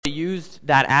use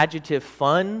that adjective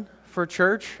fun for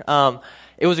church.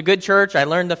 It was a good church. I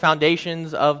learned the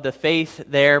foundations of the faith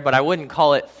there, but I wouldn't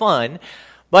call it fun.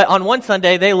 But on one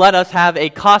Sunday, they let us have a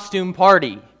costume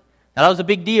party. Now, that was a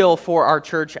big deal for our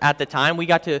church at the time. We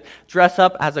got to dress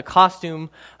up as a costume,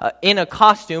 in a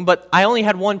costume, but I only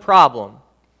had one problem.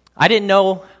 I didn't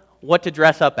know what to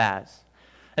dress up as.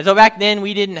 And so back then,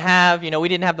 we didn't have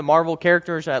the Marvel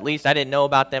characters, or at least I didn't know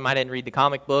about them. I didn't read the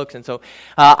comic books. And so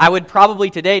I would probably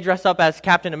today dress up as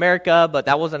Captain America, but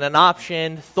that wasn't an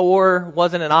option. Thor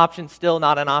wasn't an option, still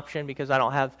not an option because I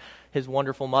don't have his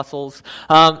wonderful muscles.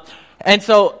 And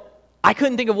so I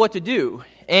couldn't think of what to do.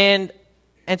 And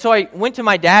so I went to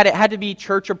my dad. It had to be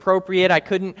church appropriate. I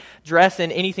couldn't dress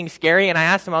in anything scary. And I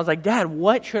asked him, I was like, Dad,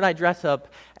 what should I dress up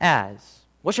as?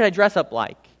 What should I dress up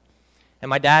like? And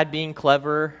my dad, being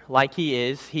clever like he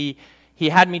is, he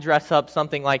had me dress up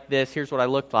something like this. Here's what I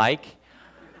looked like.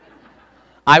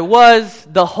 I was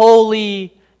the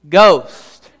Holy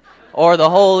Ghost, or the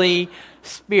Holy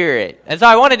Spirit. And so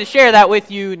I wanted to share that with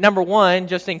you, number one,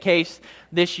 just in case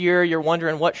this year you're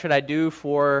wondering what should I do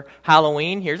for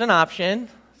Halloween. Here's an option.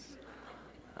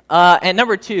 And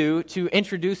number two, to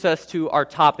introduce us to our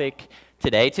topic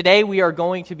today. Today we are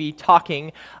going to be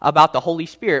talking about the Holy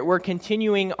Spirit. We're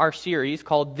continuing our series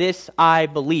called This I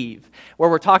Believe, where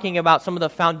we're talking about some of the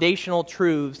foundational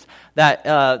truths that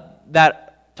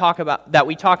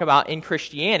we talk about in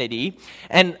Christianity.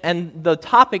 And the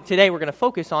topic today we're going to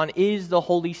focus on is the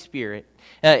Holy Spirit.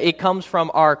 It comes from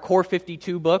our Core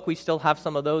 52 book. We still have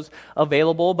some of those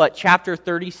available, but chapter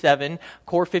 37,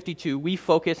 Core 52, we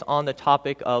focus on the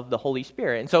topic of the Holy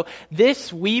Spirit. And so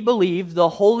this, we believe, the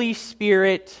Holy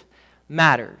Spirit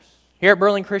matters. Here at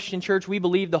Berlin Christian Church, we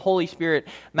believe the Holy Spirit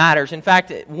matters. In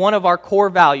fact, one of our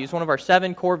core values, one of our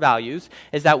 7 core values,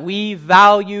 is that we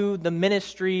value the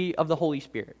ministry of the Holy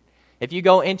Spirit. If you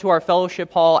go into our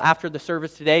fellowship hall after the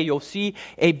service today, you'll see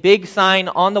a big sign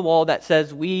on the wall that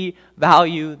says, we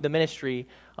value the ministry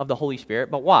of the Holy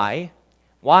Spirit. But why?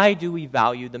 Why do we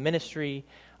value the ministry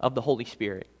of the Holy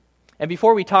Spirit? And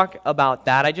before we talk about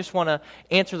that, I just want to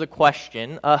answer the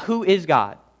question, who is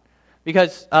God?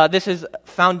 Because this is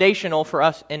foundational for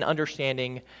us in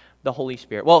understanding the Holy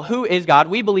Spirit. Well, who is God?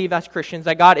 We believe as Christians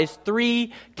that God is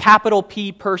 3 capital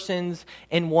P persons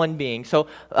in one being. So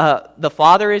the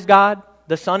Father is God,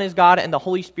 the Son is God, and the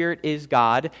Holy Spirit is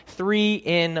God. 3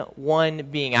 in one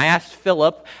being. I asked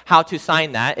Philip how to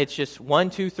sign that. It's just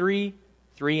 1, 2, 3,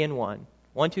 3 in 1.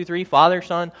 1, 2, 3, Father,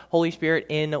 Son, Holy Spirit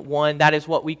in one. That is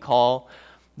what we call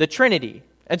the Trinity.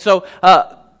 And so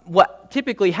what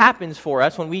typically happens for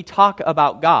us when we talk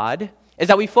about God is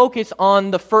that we focus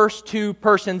on the first 2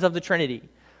 persons of the Trinity.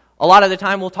 A lot of the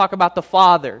time we'll talk about the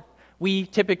Father. We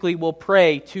typically will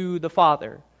pray to the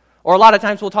Father. Or a lot of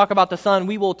times we'll talk about the Son.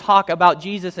 We will talk about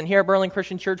Jesus. And here at Berlin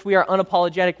Christian Church, we are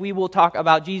unapologetic. We will talk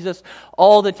about Jesus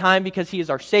all the time because He is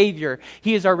our Savior,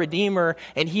 He is our Redeemer,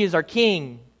 and He is our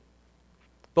King.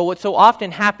 But what so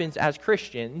often happens as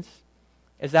Christians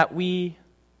is that we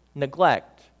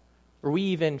neglect or we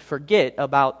even forget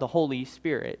about the Holy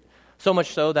Spirit. So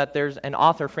much so that there's an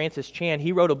author, Francis Chan,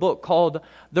 he wrote a book called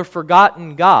The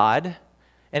Forgotten God,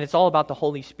 and it's all about the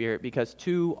Holy Spirit because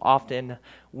too often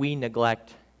we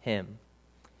neglect Him.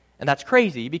 And that's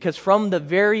crazy because from the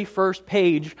very first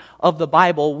page of the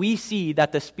Bible, we see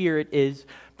that the Spirit is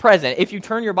present. If you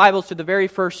turn your Bibles to the very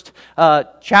first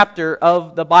chapter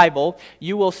of the Bible,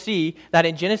 you will see that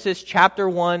in Genesis chapter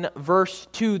 1, verse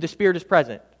 2, the Spirit is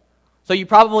present. So you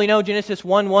probably know Genesis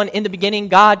 1:1, in the beginning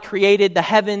God created the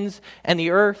heavens and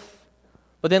the earth.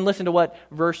 But then listen to what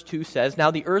verse 2 says. Now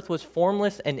the earth was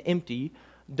formless and empty.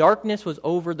 Darkness was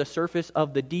over the surface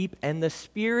of the deep, and the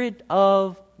Spirit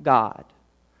of God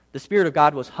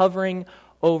was hovering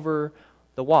over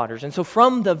the waters. And so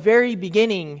from the very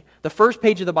beginning, the first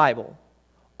page of the Bible,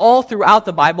 all throughout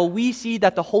the Bible, we see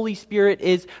that the Holy Spirit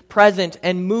is present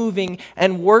and moving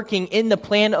and working in the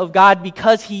plan of God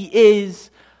because He is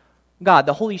God.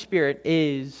 The Holy Spirit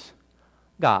is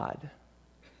God.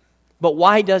 But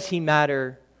why does He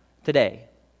matter today?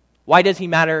 Why does He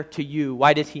matter to you?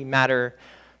 Why does He matter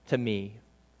to me?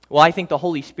 Well, I think the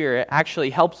Holy Spirit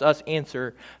actually helps us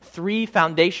answer 3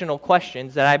 foundational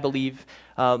questions that I believe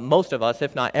most of us,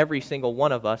 if not every single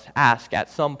one of us, ask at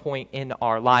some point in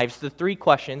our lives. The 3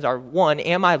 questions are, 1,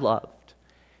 am I loved?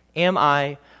 Am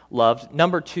I loved?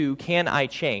 Number 2, can I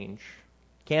change?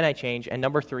 Can I change? And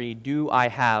number 3, do I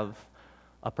have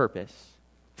a purpose?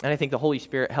 And I think the Holy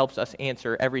Spirit helps us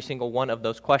answer every single one of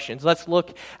those questions. Let's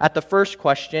look at the first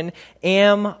question,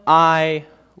 am I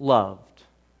loved?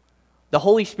 The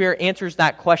Holy Spirit answers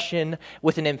that question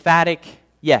with an emphatic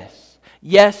yes.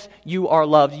 Yes, you are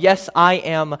loved. Yes, I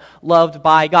am loved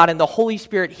by God. And the Holy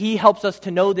Spirit, He helps us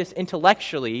to know this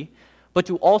intellectually, but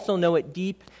to also know it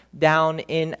deep down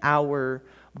in our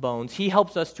bones. He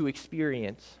helps us to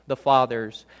experience the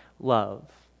Father's love.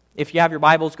 If you have your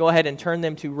Bibles, go ahead and turn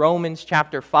them to Romans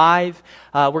chapter 5.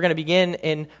 We're going to begin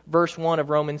in verse 1 of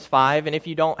Romans 5. And if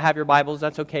you don't have your Bibles,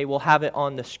 that's okay. We'll have it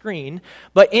on the screen.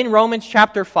 But in Romans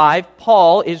chapter 5,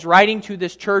 Paul is writing to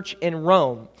this church in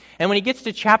Rome. And when he gets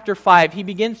to chapter 5, he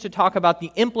begins to talk about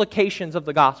the implications of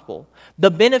the gospel, the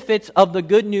benefits of the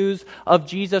good news of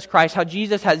Jesus Christ, how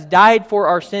Jesus has died for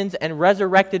our sins and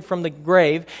resurrected from the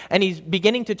grave. And he's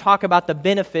beginning to talk about the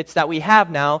benefits that we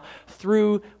have now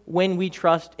through when we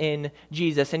trust in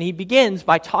Jesus. And he begins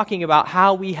by talking about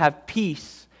how we have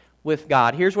peace with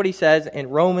God. Here's what he says in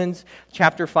Romans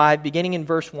chapter 5, beginning in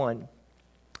verse 1.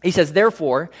 He says,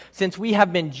 therefore, since we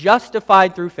have been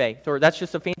justified through faith, or that's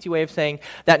just a fancy way of saying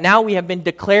that now we have been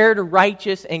declared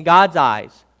righteous in God's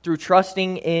eyes through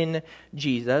trusting in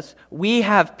Jesus, we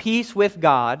have peace with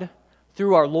God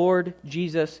through our Lord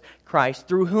Jesus Christ,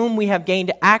 through whom we have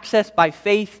gained access by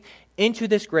faith into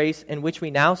this grace in which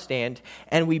we now stand,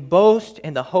 and we boast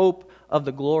in the hope of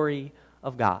the glory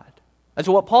of God. And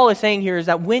so what Paul is saying here is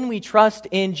that when we trust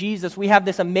in Jesus, we have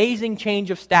this amazing change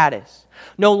of status.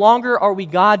 No longer are we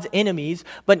God's enemies,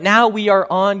 but now we are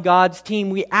on God's team.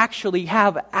 We actually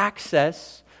have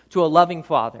access to a loving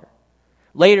Father.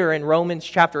 Later in Romans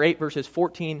chapter 8, verses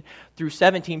 14 through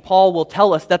 17, Paul will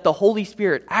tell us that the Holy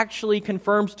Spirit actually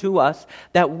confirms to us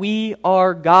that we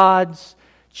are God's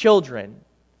children,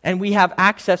 and we have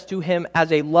access to Him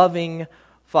as a loving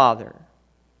Father,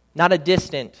 not a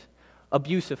distant,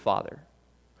 abusive father.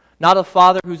 Not a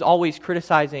father who's always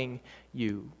criticizing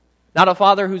you. Not a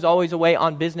father who's always away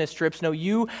on business trips. No,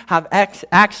 you have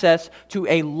access to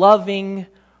a loving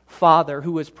Father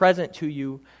who is present to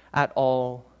you at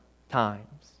all times.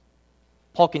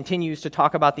 Paul continues to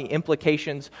talk about the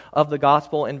implications of the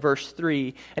gospel in verse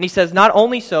 3. And he says, not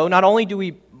only do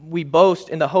we boast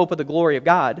in the hope of the glory of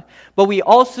God, but we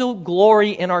also glory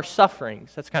in our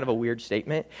sufferings. That's kind of a weird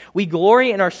statement. We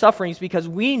glory in our sufferings because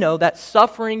we know that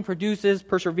suffering produces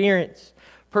perseverance.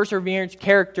 Perseverance,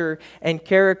 character, and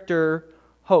character,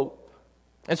 hope.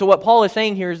 And so what Paul is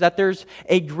saying here is that there's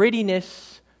a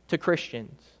grittiness to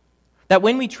Christians. That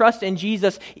when we trust in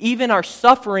Jesus, even our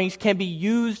sufferings can be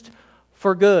used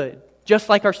for good, just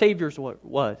like our Savior's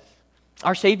was.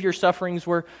 Our Savior's sufferings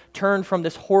were turned from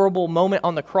this horrible moment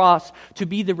on the cross to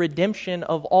be the redemption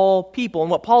of all people.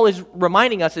 And what Paul is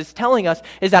reminding us, is telling us,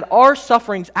 is that our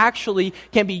sufferings actually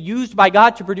can be used by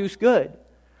God to produce good.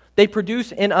 They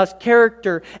produce in us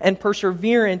character and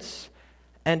perseverance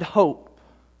and hope.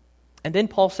 And then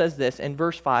Paul says this in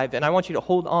verse 5, and I want you to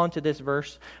hold on to this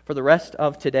verse for the rest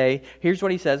of today. Here's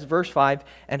what he says, verse 5,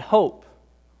 and hope.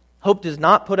 Hope does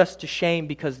not put us to shame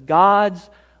because God's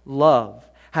love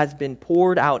has been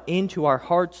poured out into our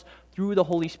hearts through the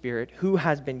Holy Spirit who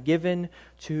has been given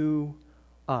to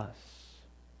us.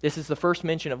 This is the first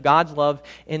mention of God's love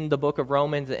in the book of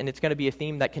Romans, and it's going to be a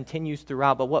theme that continues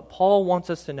throughout. But what Paul wants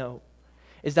us to know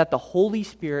is that the Holy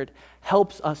Spirit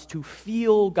helps us to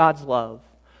feel God's love,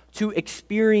 to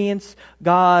experience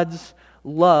God's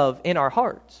love in our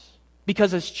hearts.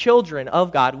 Because as children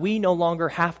of God, we no longer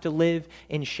have to live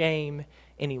in shame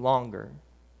any longer.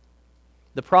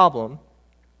 The problem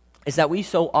is that we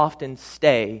so often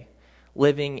stay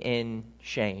living in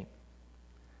shame.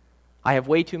 I have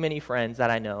way too many friends that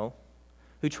I know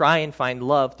who try and find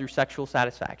love through sexual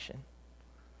satisfaction.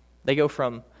 They go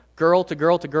from girl to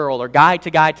girl to girl, or guy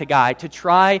to guy to guy, to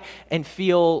try and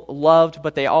feel loved,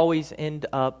 but they always end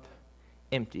up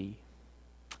empty.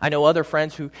 I know other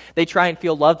friends who they try and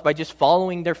feel loved by just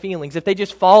following their feelings. If they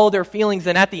just follow their feelings,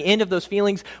 then at the end of those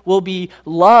feelings will be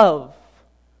love.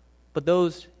 But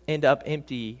those end up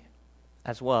empty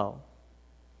as well.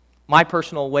 My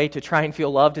personal way to try and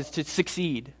feel loved is to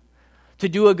succeed, to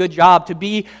do a good job, to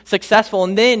be successful,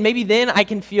 and maybe then I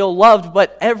can feel loved,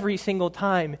 but every single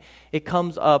time it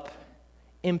comes up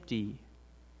empty.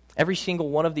 Every single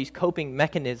one of these coping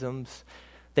mechanisms,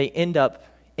 they end up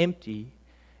empty.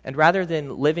 And rather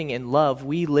than living in love,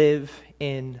 we live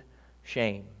in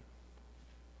shame.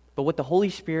 But what the Holy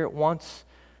Spirit wants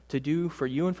to do for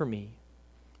you and for me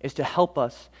is to help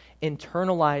us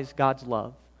internalize God's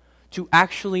love, to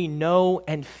actually know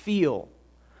and feel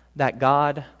that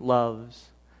God loves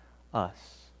us.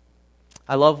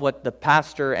 I love what the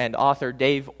pastor and author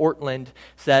Dave Ortland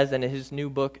says in his new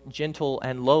book, Gentle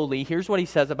and Lowly. Here's what he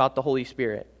says about the Holy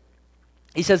Spirit.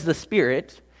 He says, the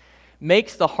Spirit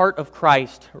makes the heart of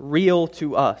Christ real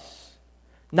to us,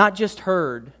 not just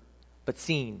heard, but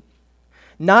seen.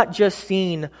 not just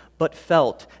seen, but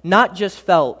felt. Not just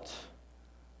felt,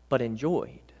 but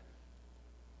enjoyed.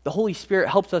 The Holy Spirit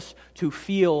helps us to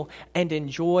feel and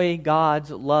enjoy God's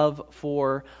love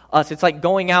for us. It's like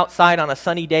going outside on a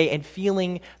sunny day and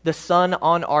feeling the sun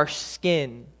on our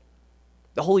skin.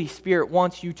 The Holy Spirit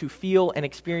wants you to feel and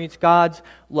experience God's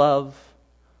love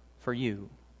for you.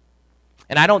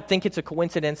 And I don't think it's a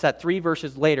coincidence that 3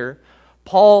 verses later,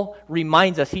 Paul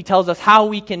reminds us, he tells us how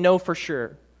we can know for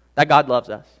sure that God loves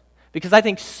us. Because I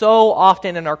think so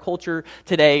often in our culture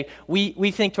today, we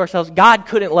think to ourselves, God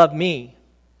couldn't love me.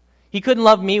 He couldn't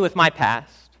love me with my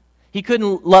past. He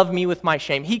couldn't love me with my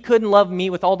shame. He couldn't love me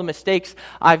with all the mistakes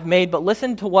I've made. But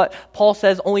listen to what Paul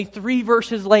says only 3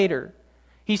 verses later.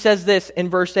 He says this in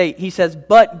verse 8. He says,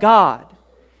 "But God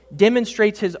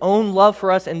demonstrates his own love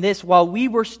for us in this: while we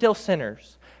were still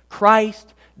sinners,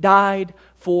 Christ died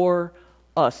for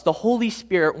us." The Holy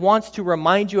Spirit wants to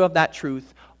remind you of that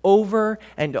truth over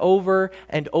and over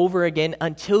and over again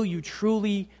until you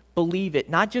truly believe it,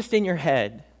 not just in your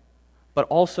head, but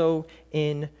also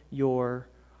in your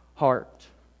heart.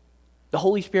 The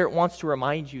Holy Spirit wants to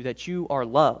remind you that you are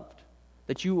loved,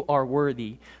 that you are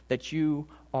worthy, that you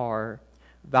are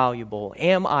valuable.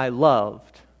 Am I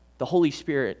loved? The Holy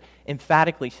Spirit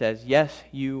emphatically says, yes,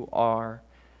 you are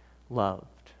loved.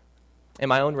 In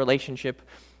my own relationship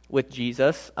with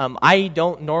Jesus, I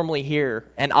don't normally hear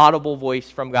an audible voice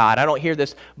from God. I don't hear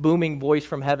this booming voice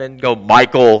from heaven go,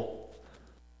 "Michael,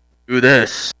 do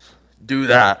this, do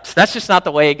that." That's just not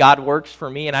the way God works for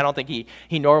me, and I don't think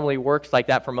he normally works like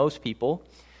that for most people.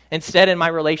 Instead, in my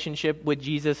relationship with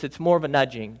Jesus, it's more of a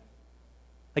nudging.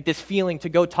 Like this feeling to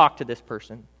go talk to this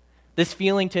person. This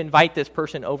feeling to invite this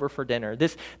person over for dinner.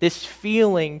 This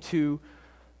feeling to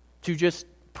just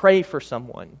pray for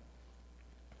someone.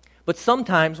 But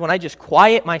sometimes when I just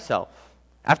quiet myself,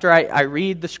 after I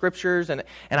read the scriptures and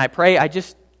I pray,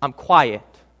 I'm quiet.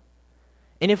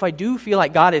 And if I do feel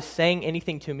like God is saying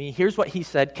anything to me, here's what he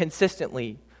said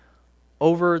consistently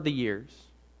over the years.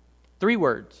 3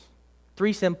 words.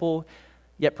 3 simple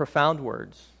yet profound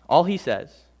words. All he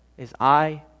says is,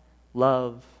 "I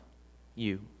love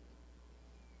you."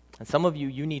 And some of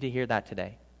you need to hear that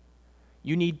today.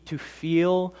 You need to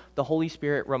feel the Holy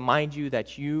Spirit remind you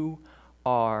that you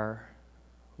are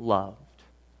loved.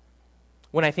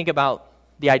 When I think about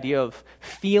the idea of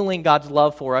feeling God's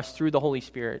love for us through the Holy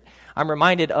Spirit, I'm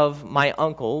reminded of my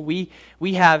uncle. We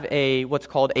have what's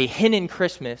called a Hinnon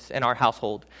Christmas in our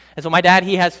household. And so my dad,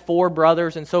 he has 4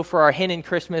 brothers, and so for our Hinnon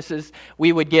Christmases,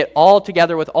 we would get all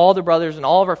together with all the brothers and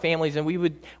all of our families, and we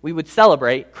would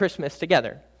celebrate Christmas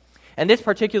together. And this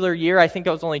particular year, I think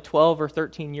I was only 12 or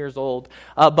 13 years old,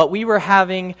 but we were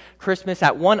having Christmas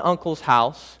at one uncle's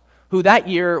house, who that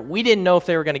year, we didn't know if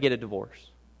they were going to get a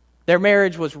divorce. Their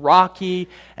marriage was rocky,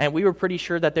 and we were pretty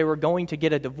sure that they were going to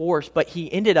get a divorce, but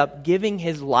he ended up giving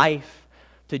his life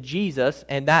to Jesus,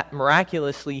 and that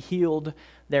miraculously healed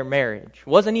their marriage. It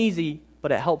wasn't easy,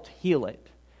 but it helped heal it.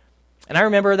 And I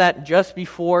remember that just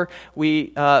before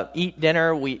we eat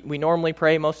dinner, we normally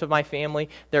pray. Most of my family,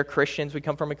 they're Christians. We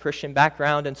come from a Christian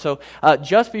background. And so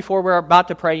just before we're about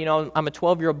to pray, I'm a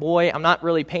 12-year-old boy. I'm not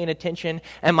really paying attention.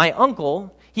 And my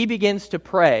uncle, he begins to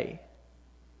pray.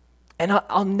 And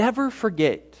I'll never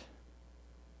forget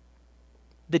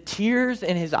the tears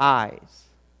in his eyes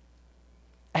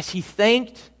as he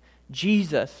thanked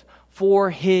Jesus for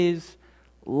his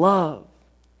love.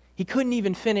 He couldn't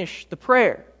even finish the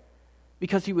prayer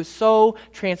because he was so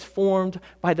transformed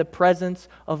by the presence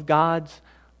of God's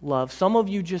love. Some of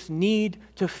you just need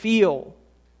to feel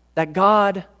that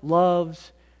God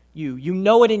loves you. You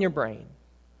know it in your brain,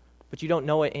 but you don't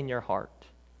know it in your heart.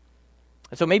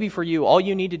 And so maybe for you, all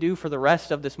you need to do for the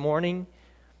rest of this morning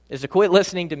is to quit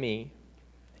listening to me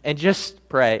and just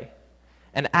pray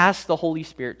and ask the Holy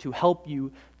Spirit to help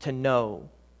you to know,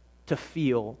 to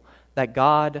feel that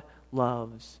God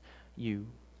loves you.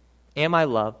 Am I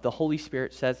loved? The Holy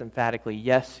Spirit says emphatically,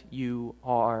 yes, you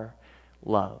are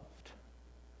loved.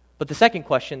 But the second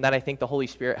question that I think the Holy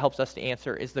Spirit helps us to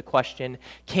answer is the question,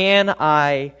 can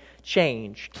I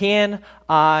change? Can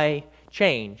I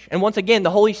change? And once again, the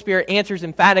Holy Spirit answers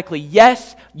emphatically,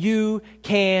 yes, you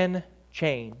can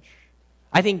change.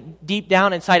 I think deep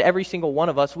down inside every single one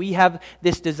of us, we have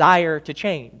this desire to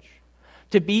change,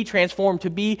 to be transformed, to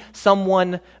be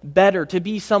someone better, to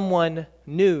be someone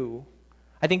new.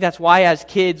 I think that's why as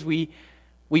kids we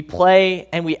play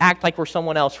and we act like we're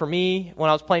someone else. For me, when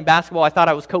I was playing basketball, I thought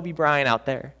I was Kobe Bryant out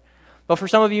there. But for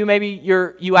some of you, maybe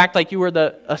you act like you were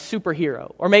a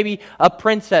superhero, or maybe a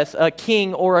princess, a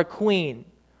king, or a queen.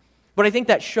 But I think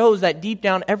that shows that deep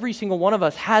down, every single one of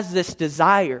us has this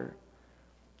desire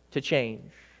to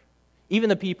change. Even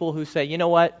the people who say, you know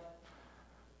what?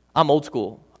 I'm old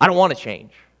school. I don't want to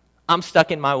change. I'm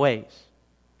stuck in my ways.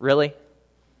 Really?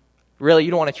 Really? You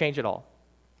don't want to change at all?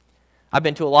 I've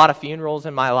been to a lot of funerals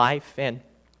in my life, and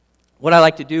what I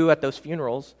like to do at those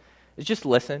funerals is just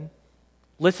listen.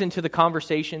 Listen to the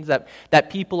conversations that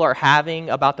people are having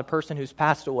about the person who's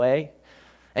passed away.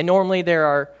 And normally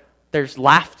there's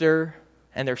laughter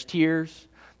and there's tears.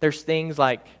 There's things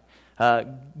like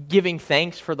giving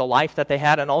thanks for the life that they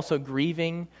had and also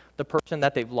grieving the person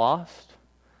that they've lost.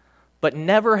 But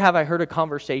never have I heard a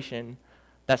conversation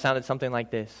that sounded something like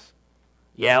this.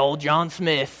 Yeah, old John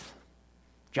Smith.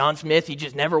 John Smith, he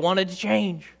just never wanted to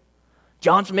change.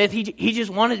 John Smith, he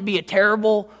just wanted to be a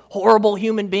terrible, horrible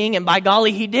human being, and by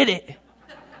golly, he did it.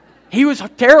 He was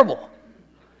terrible.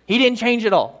 He didn't change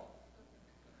at all.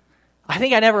 I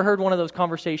think I never heard one of those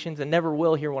conversations and never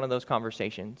will hear one of those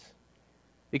conversations.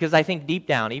 Because I think deep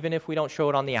down, even if we don't show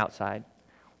it on the outside,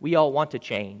 we all want to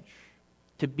change,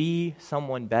 to be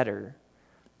someone better.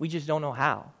 We just don't know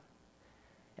how.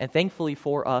 And thankfully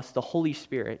for us, the Holy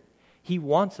Spirit, He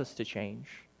wants us to change,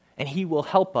 and He will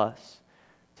help us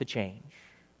to change.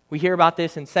 We hear about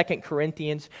this in 2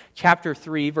 Corinthians chapter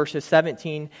 3, verses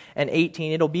 17 and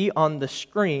 18. It'll be on the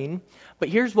screen, but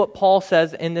here's what Paul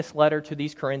says in this letter to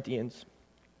these Corinthians.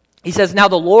 He says, now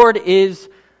the Lord is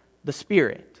the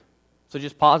Spirit. So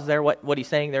just pause there. What he's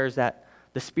saying there is that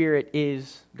the Spirit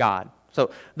is God.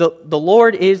 So the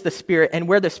Lord is the Spirit, and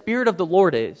where the Spirit of the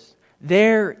Lord is,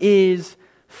 there is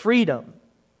freedom.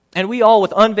 And we all,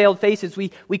 with unveiled faces,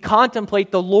 we contemplate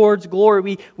the Lord's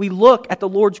glory. We look at the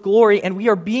Lord's glory, and we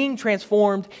are being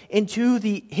transformed into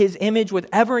His image with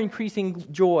ever-increasing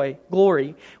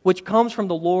glory, which comes from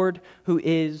the Lord who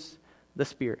is the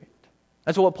Spirit.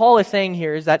 And so what Paul is saying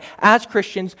here is that as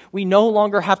Christians, we no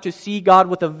longer have to see God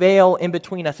with a veil in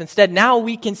between us. Instead, now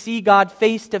we can see God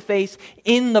face to face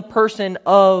in the person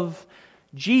of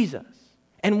Jesus.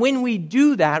 And when we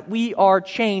do that, we are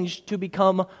changed to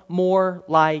become more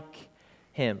like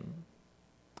Him.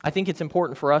 I think it's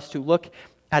important for us to look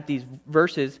at these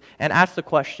verses and ask the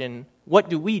question, what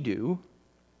do we do,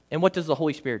 and what does the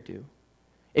Holy Spirit do?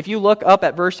 If you look up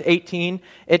at verse 18,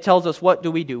 it tells us what do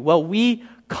we do? Well, we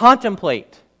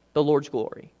contemplate the Lord's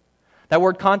glory. That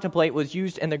word contemplate was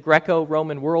used in the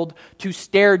Greco-Roman world to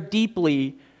stare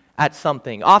deeply at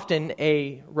something, often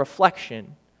a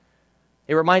reflection.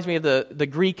 It reminds me of the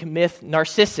Greek myth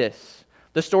Narcissus.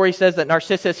 The story says that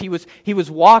Narcissus, he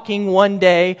was walking one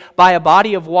day by a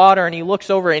body of water, and he looks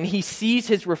over and he sees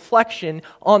his reflection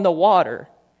on the water.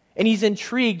 And he's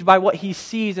intrigued by what he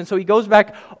sees, and so he goes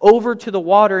back over to the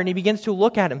water and he begins to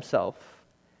look at himself.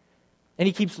 And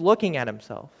he keeps looking at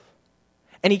himself.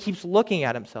 And he keeps looking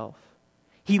at himself.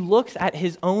 He looks at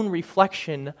his own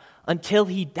reflection until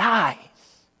he dies.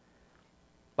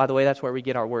 By the way, that's where we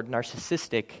get our word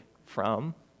narcissistic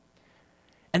from.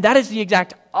 And that is the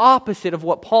exact opposite of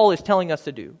what Paul is telling us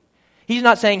to do. He's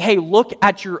not saying, hey, look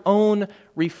at your own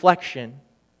reflection.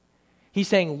 He's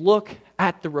saying, look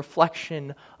at the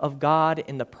reflection of God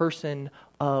in the person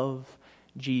of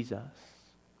Jesus.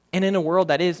 And in a world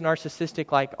that is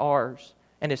narcissistic like ours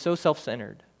and is so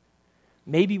self-centered,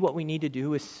 maybe what we need to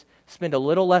do is spend a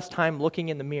little less time looking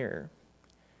in the mirror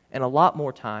and a lot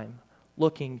more time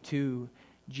looking to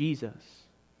Jesus.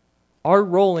 Our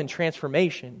role in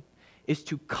transformation is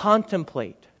to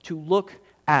contemplate, to look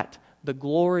at the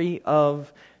glory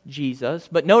of Jesus.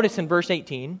 But notice in verse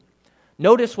 18,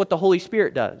 notice what the Holy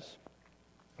Spirit does.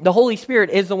 The Holy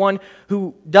Spirit is the one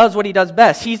who does what He does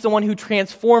best. He's the one who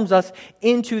transforms us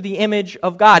into the image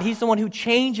of God. He's the one who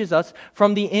changes us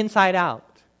from the inside out.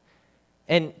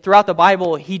 And throughout the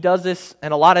Bible, He does this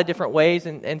in a lot of different ways.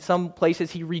 And in some places,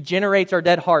 He regenerates our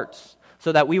dead hearts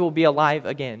so that we will be alive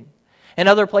again. In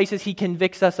other places, He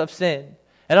convicts us of sin.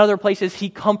 In other places,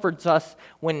 He comforts us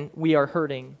when we are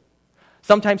hurting.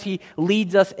 Sometimes He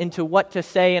leads us into what to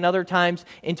say, and other times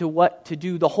into what to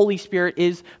do. The Holy Spirit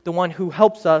is the one who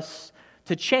helps us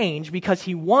to change because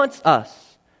He wants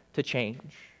us to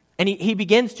change. And He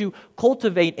begins to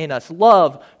cultivate in us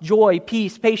love, joy,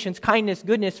 peace, patience, kindness,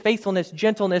 goodness, faithfulness,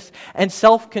 gentleness, and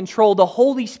self-control. The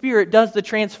Holy Spirit does the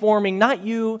transforming, not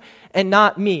you and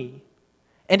not me.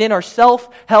 And in our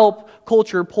self-help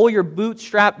culture, pull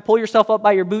yourself up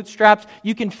by your bootstraps.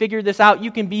 You can figure this out. You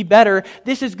can be better.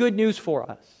 This is good news for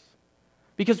us.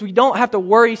 Because we don't have to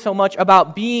worry so much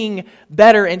about being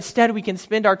better. Instead, we can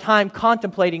spend our time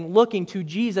contemplating, looking to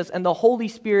Jesus, and the Holy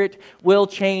Spirit will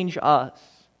change us.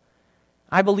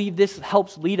 I believe this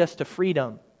helps lead us to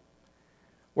freedom.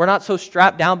 We're not so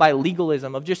strapped down by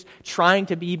legalism of just trying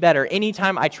to be better.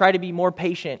 Anytime I try to be more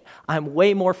patient, I'm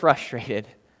way more frustrated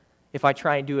if I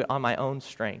try and do it on my own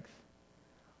strength.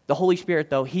 The Holy Spirit,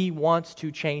 though, He wants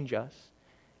to change us,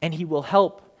 and He will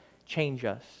help change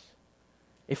us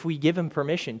if we give Him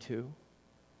permission to,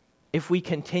 if we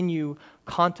continue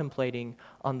contemplating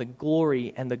on the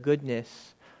glory and the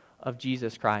goodness of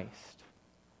Jesus Christ.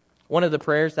 One of the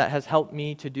prayers that has helped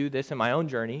me to do this in my own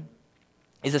journey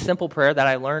is a simple prayer that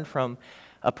I learned from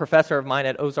a professor of mine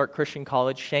at Ozark Christian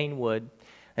College, Shane Wood.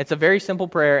 It's a very simple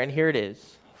prayer, and here it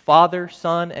is. Father,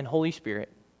 Son, and Holy Spirit,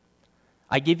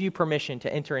 I give you permission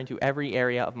to enter into every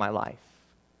area of my life.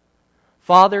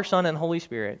 Father, Son, and Holy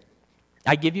Spirit,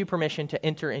 I give you permission to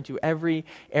enter into every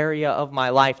area of my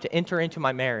life, to enter into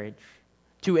my marriage,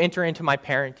 to enter into my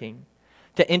parenting,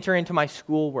 to enter into my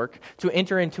schoolwork, to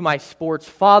enter into my sports.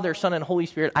 Father, Son, and Holy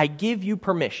Spirit, I give you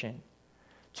permission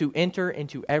to enter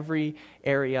into every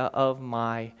area of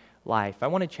my life. I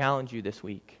want to challenge you this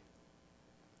week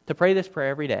to pray this prayer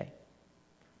every day.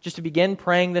 Just to begin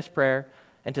praying this prayer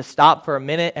and to stop for a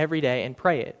minute every day and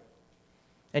pray it.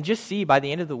 And just see by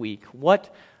the end of the week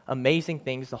what amazing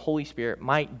things the Holy Spirit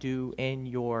might do in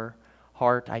your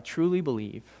heart. I truly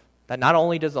believe that not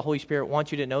only does the Holy Spirit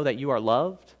want you to know that you are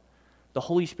loved, the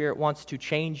Holy Spirit wants to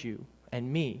change you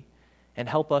and me and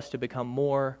help us to become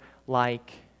more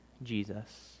like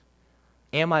Jesus.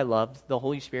 Am I loved? The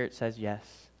Holy Spirit says yes.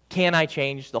 Can I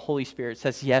change? The Holy Spirit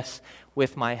says yes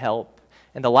with my help.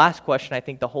 And the last question I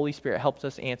think the Holy Spirit helps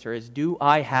us answer is, do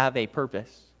I have a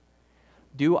purpose?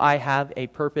 Do I have a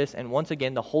purpose? And once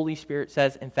again, the Holy Spirit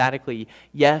says emphatically,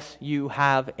 yes, you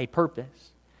have a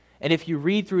purpose. And if you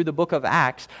read through the book of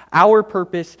Acts, our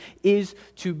purpose is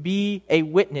to be a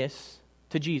witness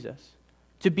to Jesus,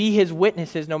 to be His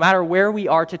witnesses no matter where we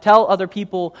are, to tell other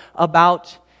people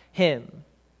about Him.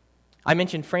 I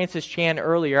mentioned Francis Chan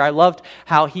earlier. I loved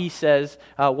how he says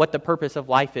what the purpose of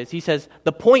life is. He says,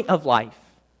 the point of life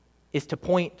is to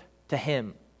point to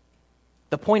Him.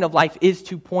 The point of life is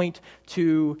to point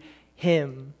to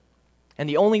Him. And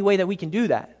the only way that we can do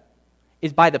that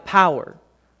is by the power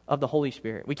of the Holy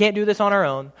Spirit. We can't do this on our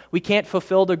own. We can't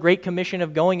fulfill the Great Commission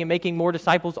of going and making more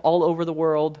disciples all over the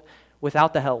world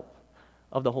without the help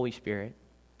of the Holy Spirit.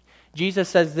 Jesus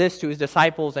says this to His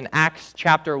disciples in Acts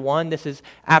chapter 1. This is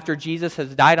after Jesus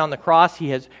has died on the cross.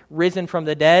 He has risen from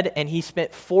the dead, and He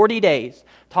spent 40 days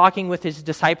talking with His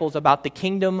disciples about the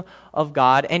kingdom of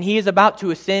God, and He is about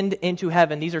to ascend into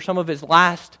heaven. These are some of His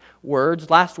last words.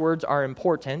 Last words are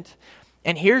important.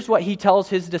 And here's what He tells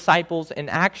His disciples in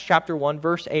Acts chapter 1,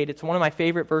 verse 8. It's one of my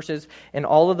favorite verses in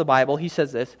all of the Bible. He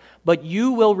says this, "But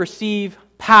you will receive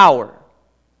power.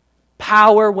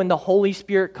 Power when the Holy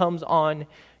Spirit comes on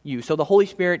you." So the Holy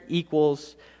Spirit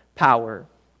equals power.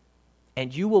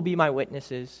 "And you will be my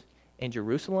witnesses in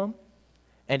Jerusalem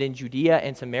and in Judea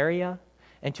and Samaria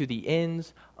and to the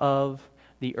ends of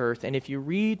the earth." And if you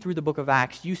read through the book of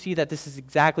Acts, you see that this is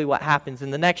exactly what happens.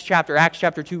 In the next chapter, Acts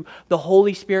chapter 2, the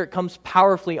Holy Spirit comes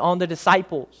powerfully on the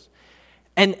disciples.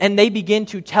 And they begin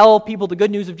to tell people the good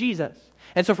news of Jesus.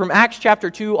 And so from Acts chapter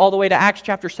 2 all the way to Acts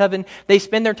chapter 7, they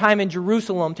spend their time in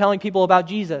Jerusalem telling people about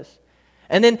Jesus.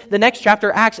 And then the next chapter,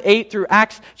 Acts 8 through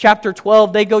Acts chapter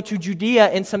 12, they go to Judea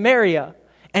and Samaria.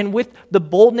 And with the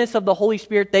boldness of the Holy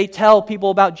Spirit, they tell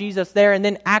people about Jesus there. And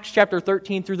then Acts chapter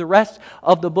 13 through the rest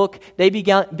of the book, they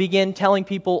begin telling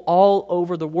people all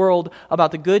over the world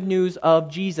about the good news of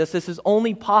Jesus. This is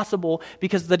only possible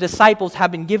because the disciples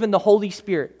have been given the Holy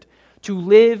Spirit to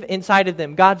live inside of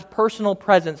them, God's personal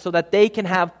presence, so that they can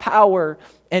have power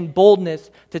and boldness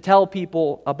to tell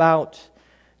people about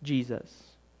Jesus.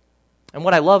 And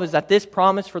what I love is that this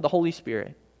promise for the Holy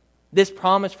Spirit, this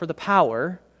promise for the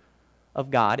power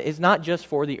of God, is not just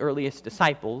for the earliest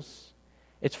disciples.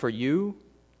 It's for you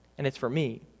and it's for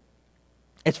me.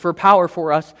 It's for power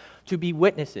for us to be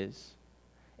witnesses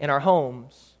in our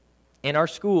homes, in our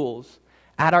schools,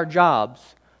 at our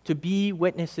jobs, to be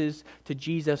witnesses to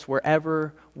Jesus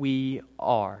wherever we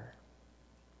are.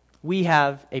 We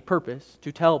have a purpose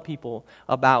to tell people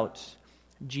about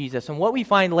Jesus. And what we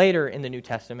find later in the New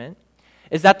Testament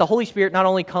is that the Holy Spirit not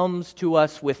only comes to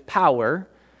us with power,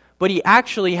 but He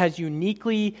actually has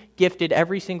uniquely gifted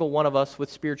every single one of us with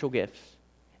spiritual gifts.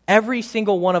 Every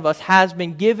single one of us has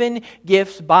been given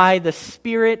gifts by the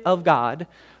Spirit of God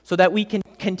so that we can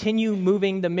continue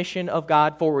moving the mission of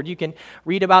God forward. You can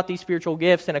read about these spiritual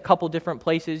gifts in a couple different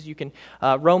places. You can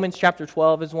Romans chapter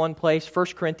 12 is one place, 1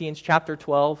 Corinthians chapter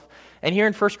 12. And here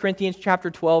in 1 Corinthians chapter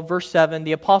 12, verse 7,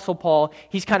 the Apostle Paul,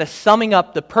 he's kind of summing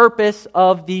up the purpose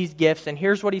of these gifts. And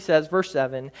here's what he says, verse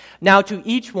 7, "Now to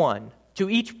each one, to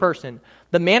each person,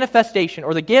 the manifestation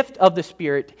or the gift of the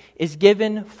Spirit is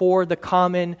given for the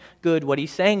common good." What he's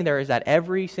saying there is that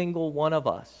every single one of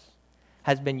us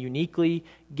has been uniquely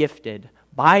gifted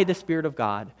by the Spirit of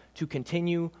God to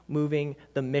continue moving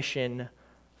the mission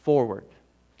forward,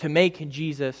 to make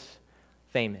Jesus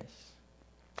famous.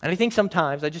 And I think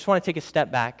sometimes, I just want to take a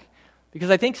step back, because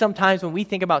I think sometimes when we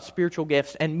think about spiritual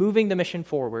gifts and moving the mission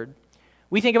forward,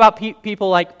 we think about people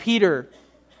like Peter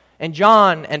and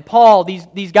John and Paul,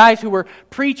 these guys who were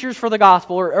preachers for the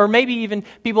gospel, or maybe even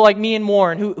people like me and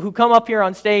Warren who come up here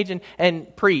on stage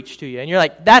and preach to you. And you're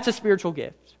like, that's a spiritual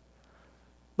gift.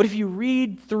 But if you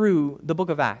read through the book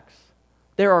of Acts,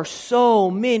 there are so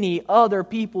many other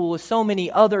people with so many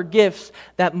other gifts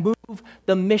that move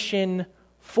the mission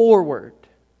forward.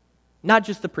 Not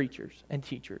just the preachers and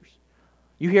teachers.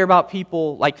 You hear about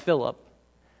people like Philip.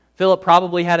 Philip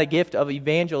probably had a gift of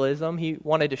evangelism. He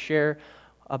wanted to share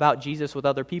about Jesus with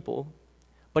other people.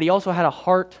 But he also had a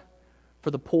heart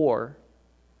for the poor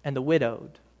and the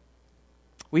widowed.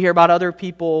 We hear about other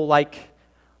people like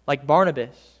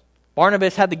Barnabas.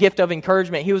 Barnabas had the gift of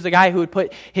encouragement. He was the guy who would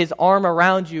put his arm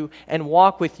around you and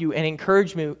walk with you and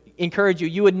encourage you.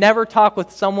 You would never talk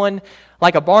with someone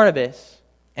like a Barnabas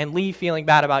and leave feeling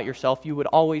bad about yourself. You would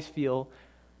always feel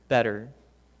better.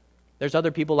 There's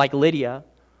other people like Lydia,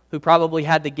 who probably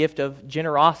had the gift of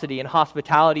generosity and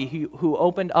hospitality, who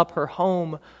opened up her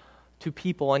home to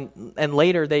people, and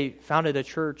later they founded a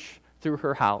church through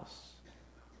her house.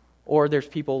 Or there's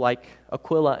people like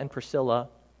Aquila and Priscilla,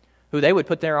 who they would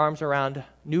put their arms around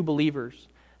new believers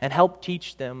and help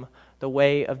teach them the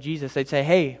way of Jesus. They'd say,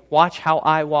 hey, watch how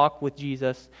I walk with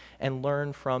Jesus and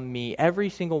learn from me. Every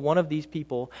single one of these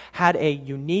people had a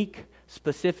unique,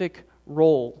 specific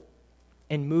role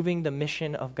in moving the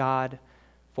mission of God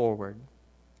forward.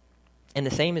 And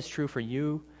the same is true for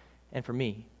you and for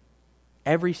me.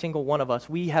 Every single one of us,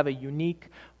 we have a unique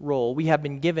role. We have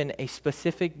been given a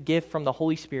specific gift from the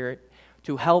Holy Spirit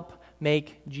to help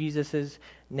make Jesus'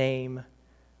 name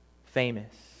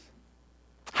famous.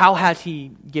 How has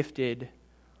He gifted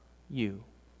you?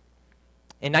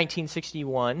 In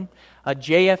 1961,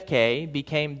 JFK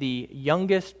became the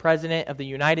youngest president of the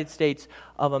United States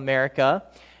of America.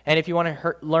 And if you want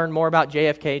to learn more about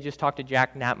JFK, just talk to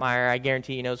Jack Knapmeyer. I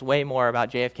guarantee he knows way more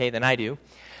about JFK than I do.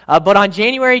 But on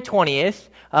January 20th,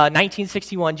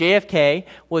 1961, JFK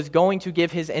was going to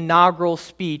give his inaugural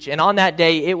speech. And on that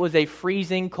day, it was a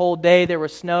freezing cold day. There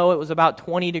was snow. It was about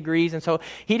 20 degrees. And so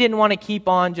he didn't want to keep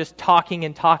on just talking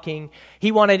and talking.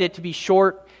 He wanted it to be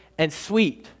short and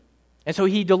sweet. And so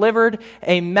he delivered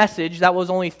a message that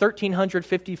was only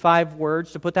 1,355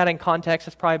 words. To put that in context,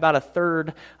 that's probably about a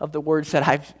third of the words that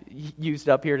I've used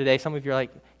up here today. Some of you are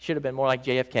like, should have been more like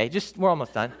JFK. We're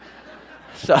almost done.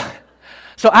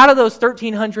 So out of those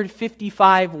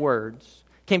 1,355 words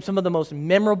came some of the most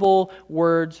memorable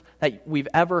words that we've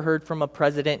ever heard from a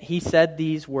president. He said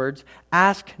these words: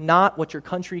 ask not what your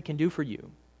country can do for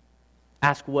you.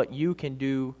 Ask what you can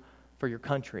do for your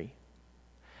country.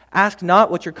 Ask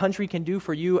not what your country can do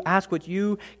for you. Ask what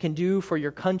you can do for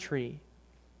your country.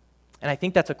 And I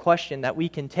think that's a question that we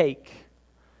can take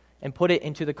and put it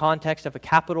into the context of a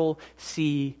capital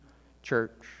C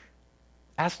church.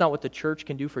 Ask not what the church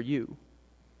can do for you.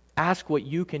 Ask what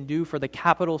you can do for the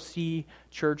capital C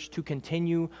church to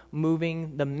continue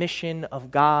moving the mission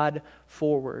of God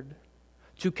forward,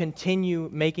 to continue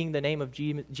making the name of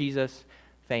Jesus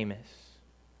famous.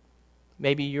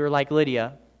 Maybe you're like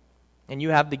Lydia, and you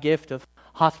have the gift of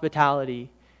hospitality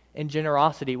and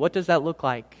generosity. What does that look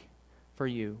like for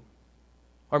you?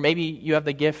 Or maybe you have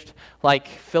the gift like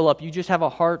Philip. You just have a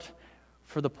heart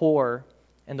for the poor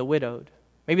and the widowed.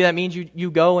 Maybe that means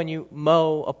you go and you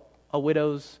mow a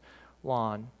widow's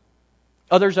lawn.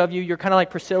 Others of you, you're kind of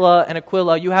like Priscilla and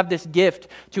Aquila. You have this gift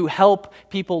to help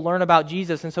people learn about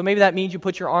Jesus. And so maybe that means you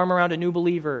put your arm around a new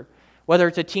believer, whether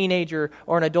it's a teenager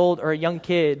or an adult or a young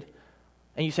kid,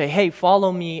 and you say, hey,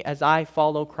 follow me as I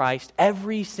follow Christ.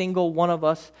 Every single one of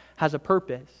us has a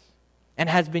purpose and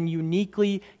has been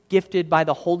uniquely gifted by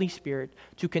the Holy Spirit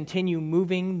to continue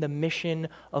moving the mission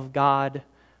of God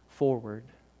forward.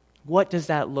 What does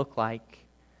that look like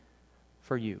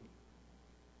for you?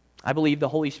 I believe the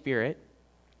Holy Spirit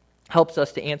helps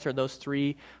us to answer those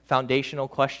three foundational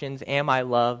questions. Am I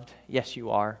loved? Yes, you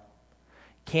are.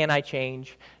 Can I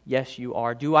change? Yes, you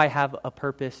are. Do I have a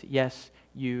purpose? Yes,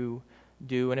 you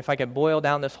do. And if I could boil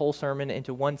down this whole sermon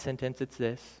into one sentence, it's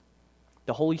this: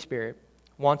 the Holy Spirit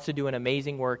wants to do an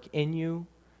amazing work in you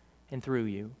and through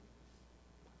you.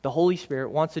 The Holy Spirit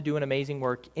wants to do an amazing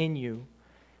work in you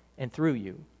and through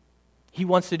you. He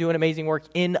wants to do an amazing work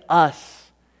in us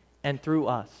and through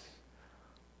us.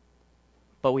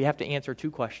 But we have to answer two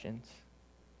questions.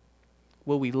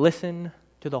 Will we listen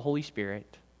to the Holy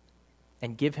Spirit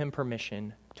and give Him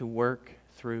permission to work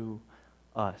through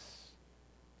us?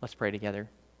 Let's pray together.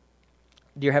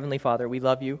 Dear Heavenly Father, we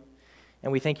love you,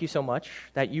 and we thank you so much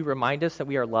that you remind us that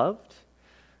we are loved,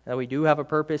 that we do have a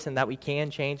purpose, and that we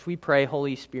can change. We pray,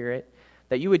 Holy Spirit,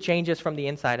 that you would change us from the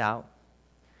inside out.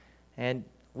 And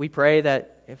we pray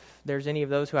that if there's any of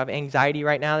those who have anxiety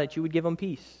right now, that you would give them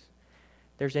peace.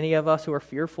 If there's any of us who are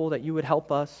fearful, that you would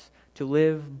help us to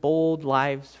live bold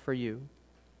lives for you.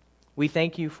 We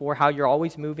thank you for how you're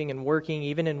always moving and working,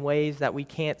 even in ways that we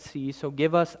can't see. So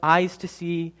give us eyes to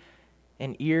see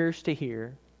and ears to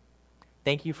hear.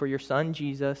 Thank you for your Son,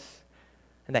 Jesus,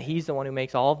 and that he's the one who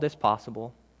makes all of this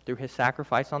possible through his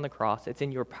sacrifice on the cross. It's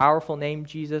in your powerful name,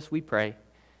 Jesus, we pray.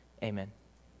 Amen.